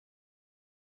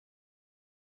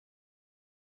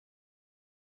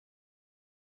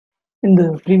In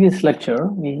the previous lecture,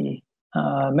 we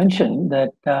mentioned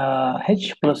that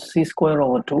h plus c square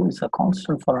over 2 is a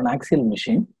constant for an axial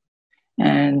machine,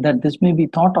 and that this may be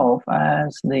thought of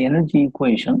as the energy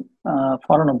equation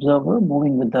for an observer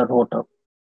moving with the rotor.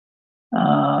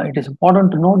 It is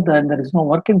important to note that there is no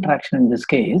work interaction in this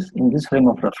case, in this frame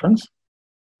of reference.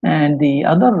 And the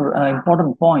other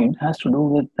important point has to do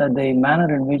with the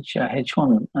manner in which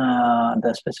H1,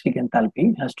 the specific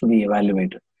enthalpy, has to be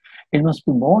evaluated. It must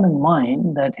be borne in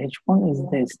mind that H1 is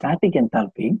the static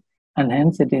enthalpy, and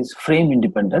hence it is frame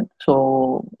independent.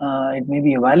 So it may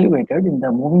be evaluated in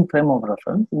the moving frame of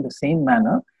reference in the same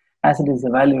manner as it is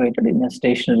evaluated in a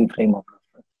stationary frame of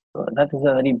reference. So that is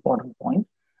a very important point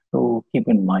to keep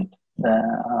in mind.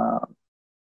 The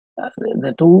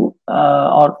two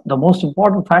or the most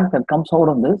important fact that comes out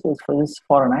of this is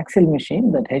for an axial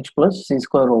machine that h plus c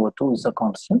square over 2 is a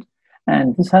constant,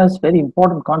 and this has very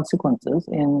important consequences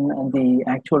in the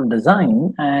actual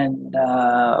design and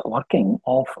working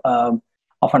of an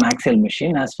axial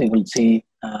machine, as we will see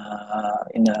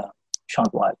in a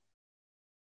short while.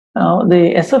 Now,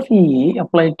 the SFE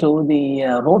applied to the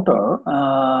rotor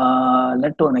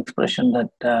led to an expression that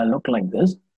looked like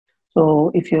this.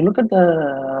 So if you look at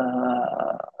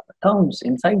the terms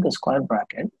inside the square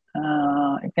bracket,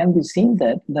 it can be seen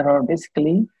that there are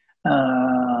basically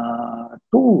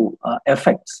two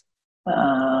effects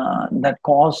that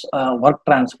cause work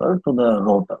transfer to the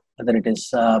rotor, whether it is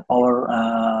power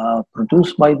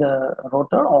produced by the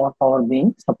rotor or power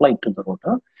being supplied to the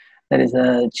rotor. There is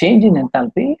a change in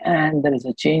enthalpy and there is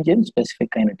a change in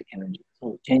specific kinetic energy.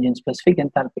 So change in specific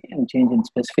enthalpy and change in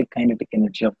specific kinetic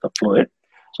energy of the fluid.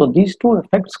 So these two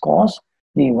effects cause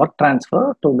the work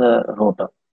transfer to the rotor.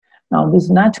 Now this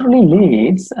naturally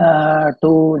leads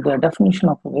to the definition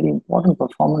of a very important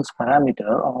performance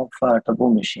parameter of a turbo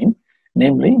machine,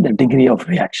 namely the degree of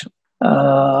reaction.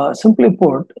 Simply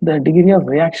put, the degree of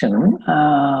reaction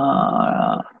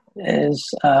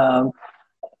is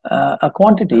a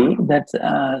quantity that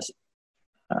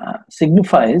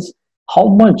signifies how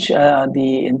much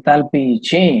the enthalpy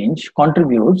change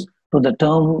contributes to the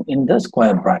term in the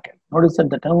square bracket. Notice that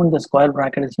the term in the square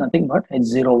bracket is nothing but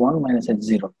H01 minus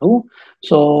H02.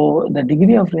 So the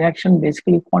degree of reaction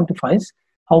basically quantifies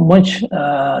how much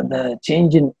the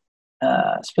change in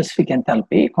specific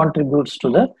enthalpy contributes to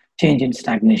the change in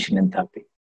stagnation enthalpy.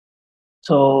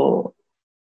 So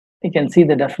you can see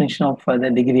the definition of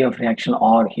the degree of reaction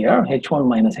R here, H1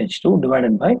 minus H2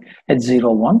 divided by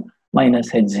H01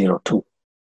 minus H02.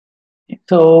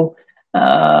 So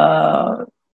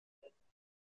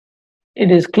it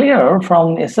is clear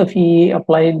from SFE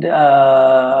applied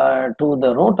to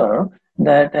the rotor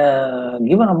that a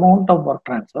given amount of work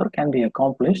transfer can be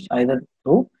accomplished either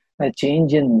through a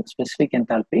change in specific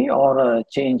enthalpy or a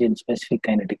change in specific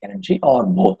kinetic energy or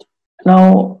both.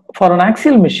 Now, for an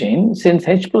axial machine, since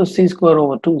h plus c square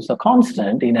over 2 is a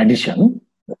constant, in addition,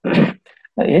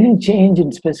 any change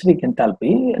in specific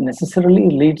enthalpy necessarily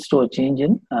leads to a change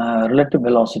in relative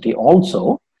velocity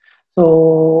also.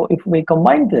 So if we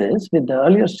combine this with the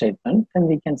earlier statement, then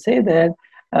we can say that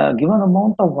a given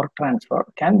amount of work transfer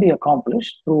can be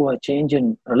accomplished through a change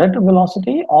in relative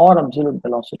velocity or absolute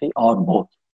velocity or both.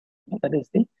 That is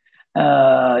the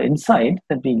insight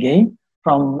that we gain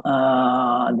from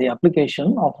the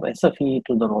application of SFE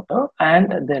to the rotor and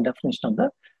the definition of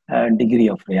the degree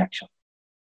of reaction.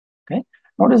 Okay.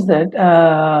 Notice that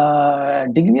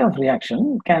degree of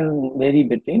reaction can vary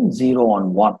between 0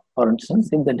 and 1. For instance,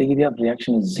 if the degree of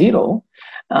reaction is 0,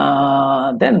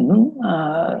 then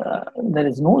there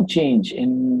is no change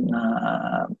in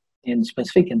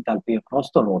specific enthalpy across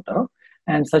the rotor,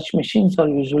 and such machines are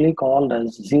usually called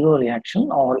as zero reaction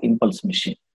or impulse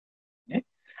machine. Okay?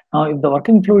 Now, if the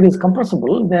working fluid is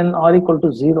compressible, then R equal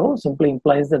to 0 simply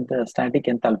implies that the static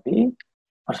enthalpy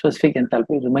or specific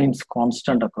enthalpy remains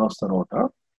constant across the rotor.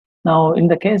 Now, in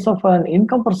the case of an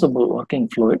incompressible working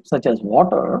fluid, such as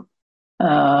water,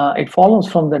 it follows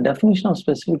from the definition of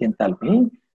specific enthalpy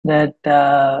that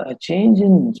a change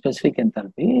in specific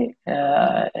enthalpy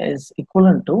is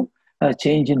equivalent to a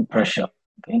change in pressure.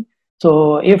 Okay?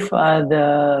 So, if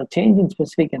the change in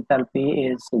specific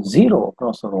enthalpy is 0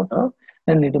 across the rotor,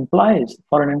 then it implies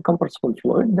for an incompressible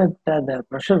fluid that the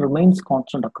pressure remains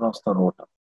constant across the rotor.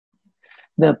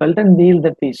 The Pelton wheel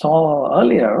that we saw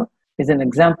earlier is an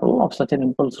example of such an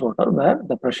impulse rotor where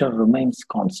the pressure remains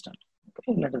constant.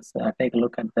 Okay, let us take a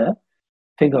look at the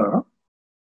figure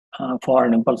for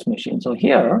an impulse machine. So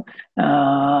here,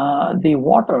 the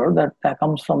water that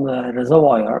comes from the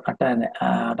reservoir at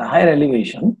a higher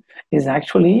elevation is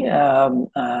actually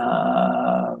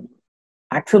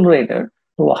accelerated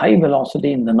to a high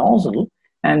velocity in the nozzle,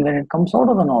 And when it comes out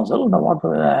of the nozzle, the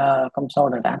water comes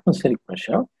out at atmospheric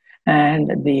pressure,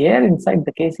 and the air inside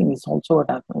the casing is also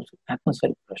at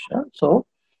atmospheric pressure. So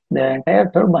the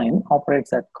entire turbine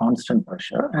operates at constant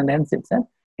pressure, and hence it's an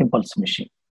impulse machine.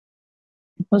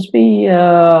 It must be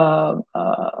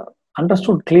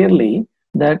understood clearly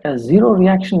that a zero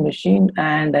reaction machine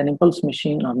and an impulse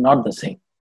machine are not the same.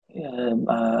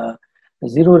 A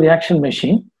zero reaction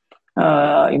machine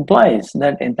implies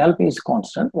that enthalpy is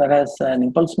constant, whereas an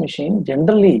impulse machine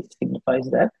generally signifies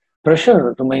that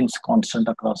pressure remains constant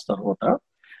across the rotor.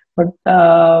 But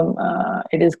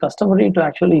it is customary to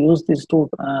actually use these two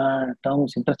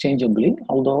terms interchangeably,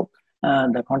 although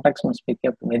the context must be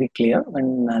kept very clear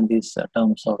when these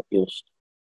terms are used.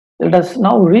 Let us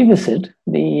now revisit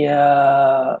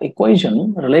the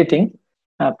equation relating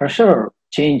pressure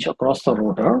change across the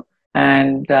rotor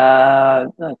and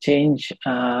change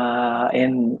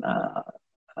in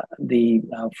the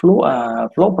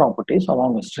flow properties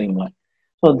along a streamline.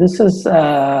 So this is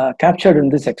captured in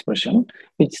this expression,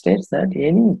 which states that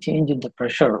any change in the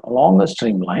pressure along a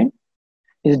streamline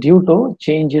is due to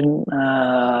change in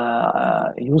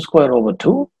u square over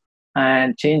 2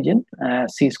 and change in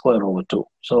c square over 2.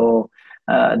 So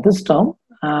this term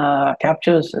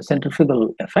captures a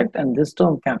centrifugal effect, and this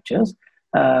term captures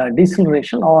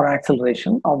deceleration or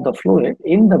acceleration of the fluid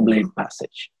in the blade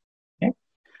passage. Okay?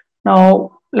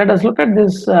 Now, let us look at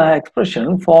this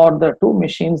expression for the two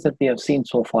machines that we have seen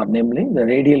so far, namely the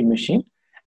radial machine.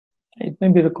 It may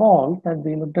be recalled that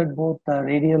we looked at both the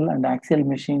radial and axial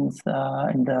machines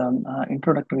in the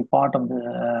introductory part of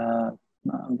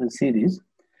the series.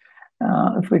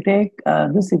 If we take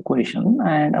this equation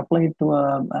and apply it to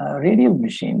a radial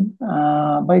machine,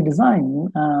 by design,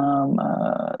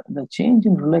 the change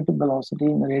in relative velocity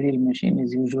in the radial machine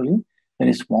is usually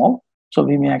very small. So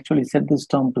we may actually set this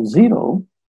term to 0.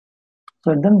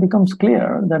 So it then becomes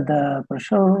clear that the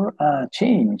pressure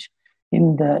change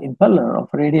in the impeller of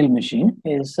radial machine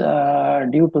is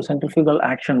due to centrifugal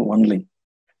action only.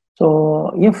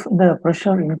 So if the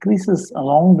pressure increases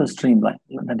along the streamline,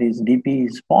 that is dP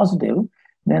is positive,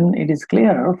 then it is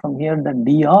clear from here that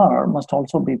dr must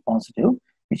also be positive,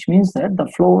 which means that the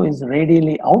flow is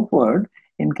radially outward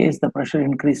in case the pressure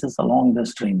increases along the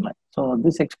streamline. So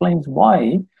this explains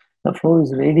why the flow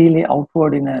is radially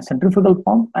outward in a centrifugal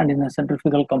pump and in a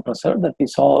centrifugal compressor that we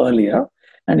saw earlier.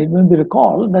 And it may be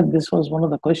recalled that this was one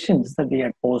of the questions that we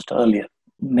had posed earlier,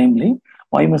 namely,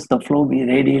 why must the flow be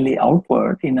radially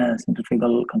outward in a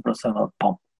centrifugal compressor or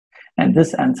pump? And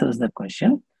this answers that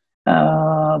question.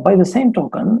 By the same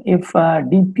token, if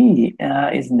dP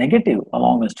is negative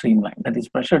along a streamline, that is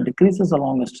pressure decreases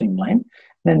along a streamline,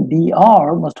 then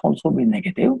dr must also be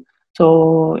negative.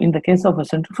 So in the case of a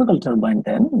centrifugal turbine,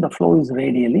 then the flow is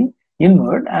radially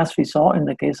inward, as we saw in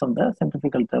the case of the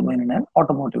centrifugal turbine in an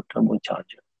automotive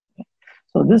turbocharger.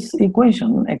 So this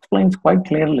equation explains quite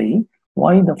clearly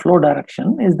why the flow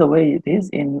direction is the way it is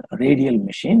in radial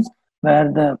machines,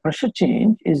 where the pressure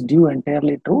change is due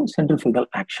entirely to centrifugal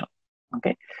action.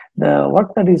 Okay, the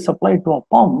work that is supplied to a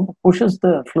pump pushes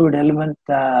the fluid element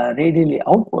radially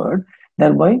outward,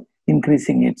 thereby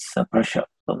increasing its pressure.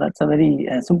 So that's a very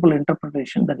simple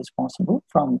interpretation that is possible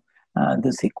from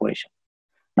this equation.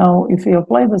 Now, if we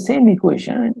apply the same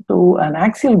equation to an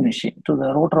axial machine, to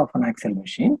the rotor of an axial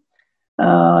machine,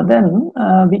 then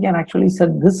we can actually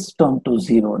set this term to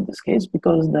 0 in this case,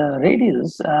 because the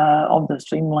radius of the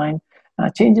streamline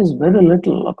changes very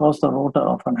little across the rotor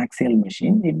of an axial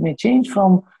machine. It may change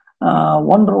from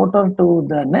one rotor to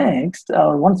the next,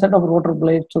 or one set of rotor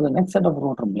blades to the next set of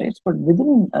rotor blades, but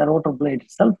within a rotor blade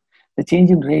itself, the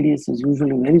change in radius is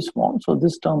usually very small. So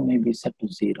this term may be set to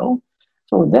 0.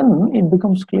 So then it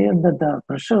becomes clear that the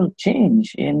pressure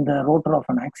change in the rotor of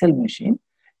an axial machine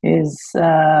is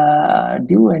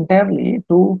due entirely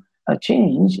to a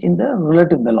change in the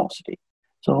relative velocity.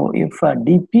 So if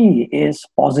dP is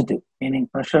positive, meaning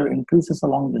pressure increases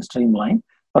along the streamline,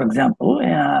 for example, in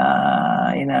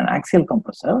an axial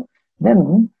compressor,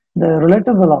 then the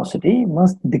relative velocity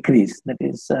must decrease. That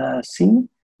is,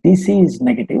 dC is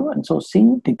negative, and so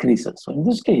C decreases. So in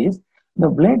this case, the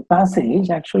blade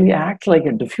passage actually acts like a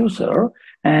diffuser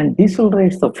and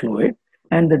decelerates the fluid,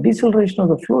 and the deceleration of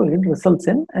the fluid results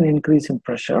in an increase in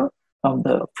pressure of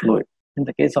the fluid in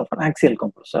the case of an axial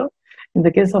compressor. In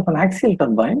the case of an axial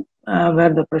turbine,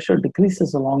 where the pressure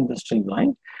decreases along the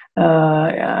streamline,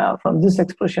 from this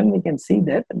expression we can see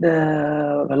that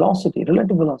the velocity,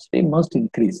 relative velocity, must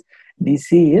increase.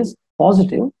 dC is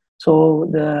positive, so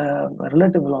the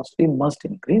relative velocity must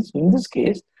increase. In this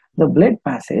case, the blade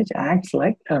passage acts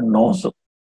like a nozzle.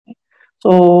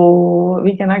 So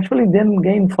we can actually then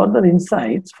gain further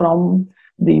insights from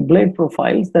the blade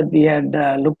profiles that we had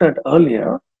looked at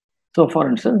earlier. So for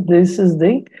instance, this is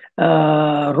the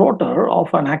rotor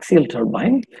of an axial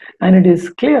turbine, and it is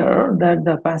clear that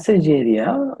the passage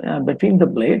area between the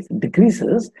blades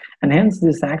decreases, and hence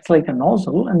this acts like a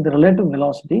nozzle, and the relative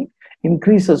velocity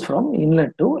increases from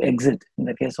inlet to exit in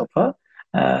the case of a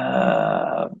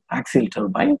axial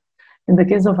turbine. In the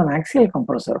case of an axial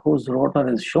compressor whose rotor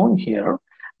is shown here,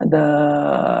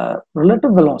 the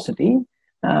relative velocity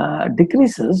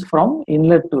decreases from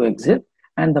inlet to exit,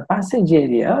 and the passage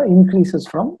area increases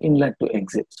from inlet to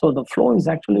exit. So the flow is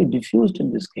actually diffused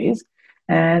in this case,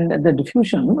 and the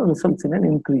diffusion results in an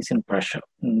increase in pressure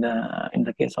in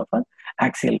the case of an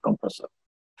axial compressor.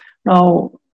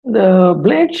 Now, the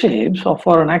blade shapes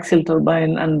for an axial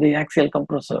turbine and the axial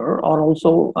compressor are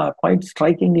also quite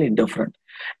strikingly different.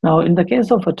 Now, in the case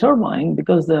of a turbine,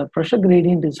 because the pressure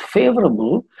gradient is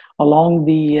favorable along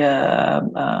the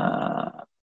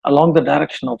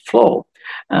direction of flow,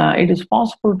 it is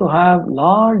possible to have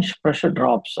large pressure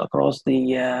drops across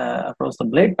the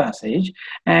blade passage,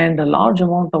 and a large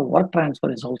amount of work transfer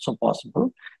is also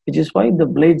possible, which is why the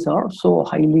blades are so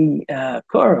highly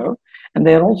curved, and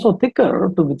they are also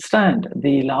thicker to withstand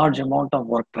the large amount of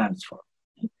work transfer.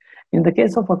 In the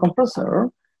case of a compressor,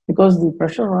 because the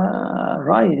pressure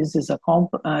rise is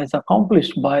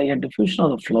accomplished by a diffusion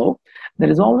of the flow, there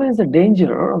is always a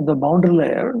danger of the boundary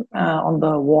layer on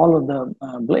the wall of the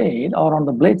blade or on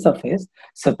the blade surface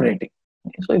separating.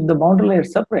 So if the boundary layer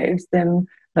separates, then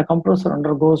the compressor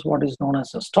undergoes what is known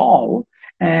as a stall.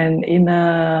 And in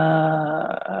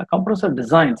a compressor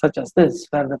design such as this,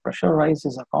 where the pressure rise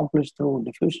is accomplished through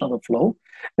diffusion of the flow,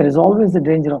 there is always the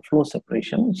danger of flow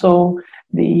separation. So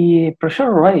the pressure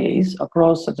rise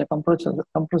across such a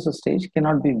compressor stage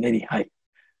cannot be very high.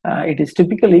 It is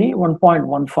typically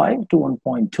 1.15 to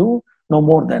 1.2, no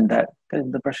more than that.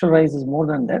 If the pressure rise is more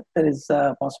than that, there is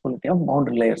a possibility of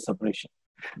boundary layer separation.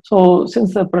 So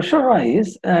since the pressure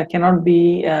rise cannot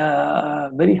be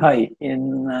very high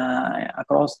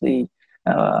across the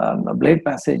blade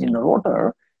passage in the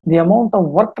rotor, the amount of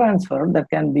work transfer that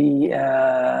can be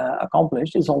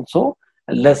accomplished is also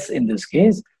less in this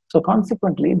case. So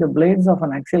consequently, the blades of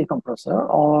an axial compressor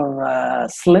are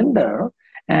slender,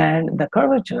 and the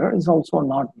curvature is also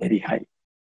not very high.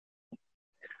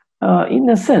 In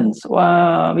a sense,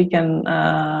 we can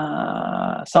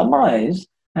summarize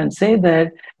and say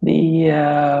that the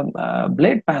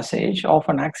blade passage of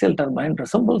an axial turbine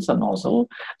resembles a nozzle.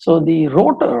 So the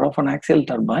rotor of an axial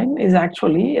turbine is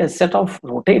actually a set of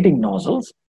rotating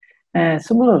nozzles.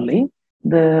 Similarly,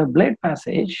 the blade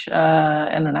passage in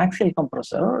an axial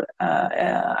compressor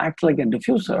acts like a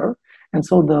diffuser, and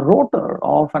so the rotor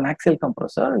of an axial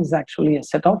compressor is actually a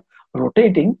set of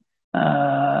rotating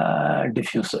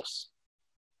diffusers.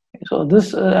 So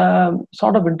this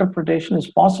sort of interpretation is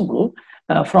possible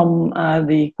from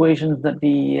the equations that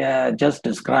we just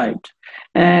described.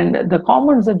 And the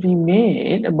comments that we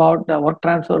made about work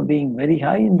transfer being very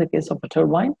high in the case of a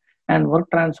turbine and work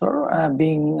transfer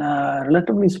being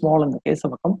relatively small in the case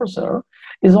of a compressor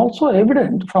is also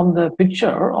evident from the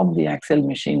picture of the axial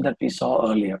machine that we saw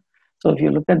earlier. So if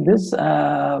you look at this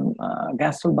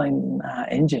gas turbine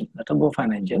engine, the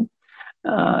turbofan engine,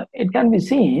 it can be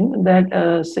seen that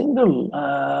a single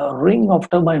ring of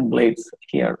turbine blades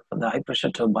here for the high pressure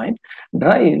turbine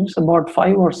drives about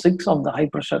 5 or 6 of the high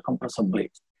pressure compressor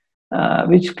blades,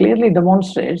 which clearly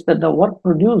demonstrates that the work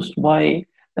produced by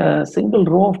a single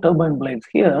row of turbine blades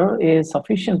here is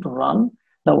sufficient to run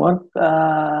the work,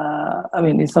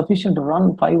 is sufficient to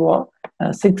run 5 or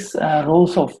 6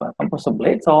 rows of compressor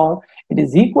blades, or it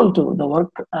is equal to the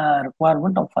work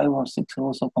requirement of 5 or 6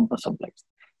 rows of compressor blades.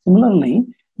 Similarly,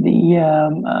 the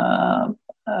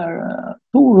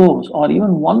 2 rows or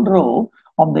even 1 row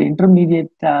of the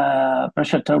intermediate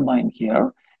pressure turbine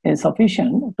here is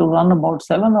sufficient to run about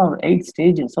 7 or 8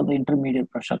 stages of the intermediate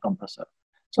pressure compressor.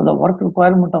 So the work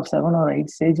requirement of 7 or 8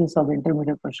 stages of the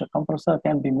intermediate pressure compressor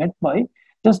can be met by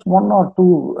just 1 or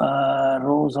 2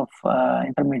 rows of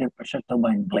intermediate pressure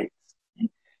turbine blades.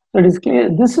 So it is clear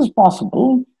this is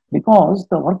possible because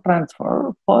the work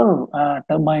transfer per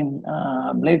turbine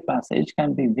blade passage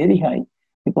can be very high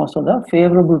because of the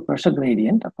favorable pressure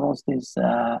gradient across these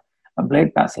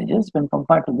blade passages when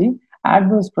compared to the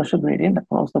adverse pressure gradient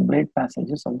across the blade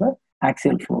passages of the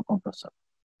axial flow compressor.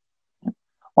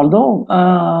 Although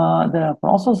the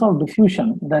process of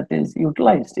diffusion that is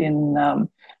utilized in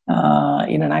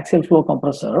an axial flow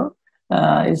compressor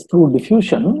is through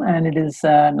diffusion, and it is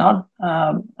not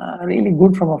really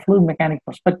good from a fluid mechanic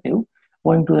perspective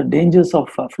owing to the dangers of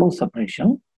flow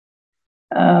separation.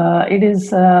 It is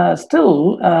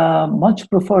still much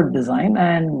preferred design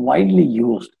and widely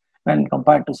used when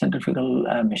compared to centrifugal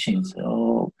machines.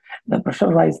 So the pressure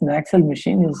rise in the axial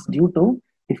machine is due to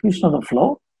diffusion of the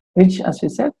flow, which, as we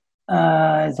said,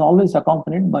 is always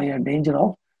accompanied by a danger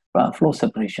of flow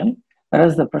separation.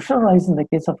 Whereas the pressure rise in the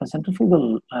case of a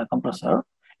centrifugal compressor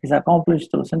is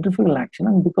accomplished through centrifugal action,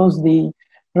 and because the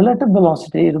relative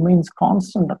velocity remains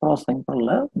constant across the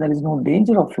impeller, there is no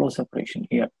danger of flow separation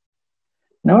here.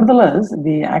 Nevertheless,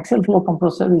 the axial flow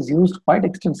compressor is used quite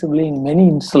extensively in many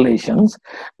installations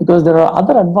because there are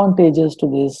other advantages to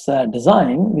this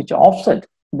design which offset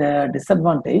the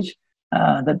disadvantage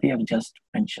that we have just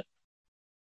mentioned.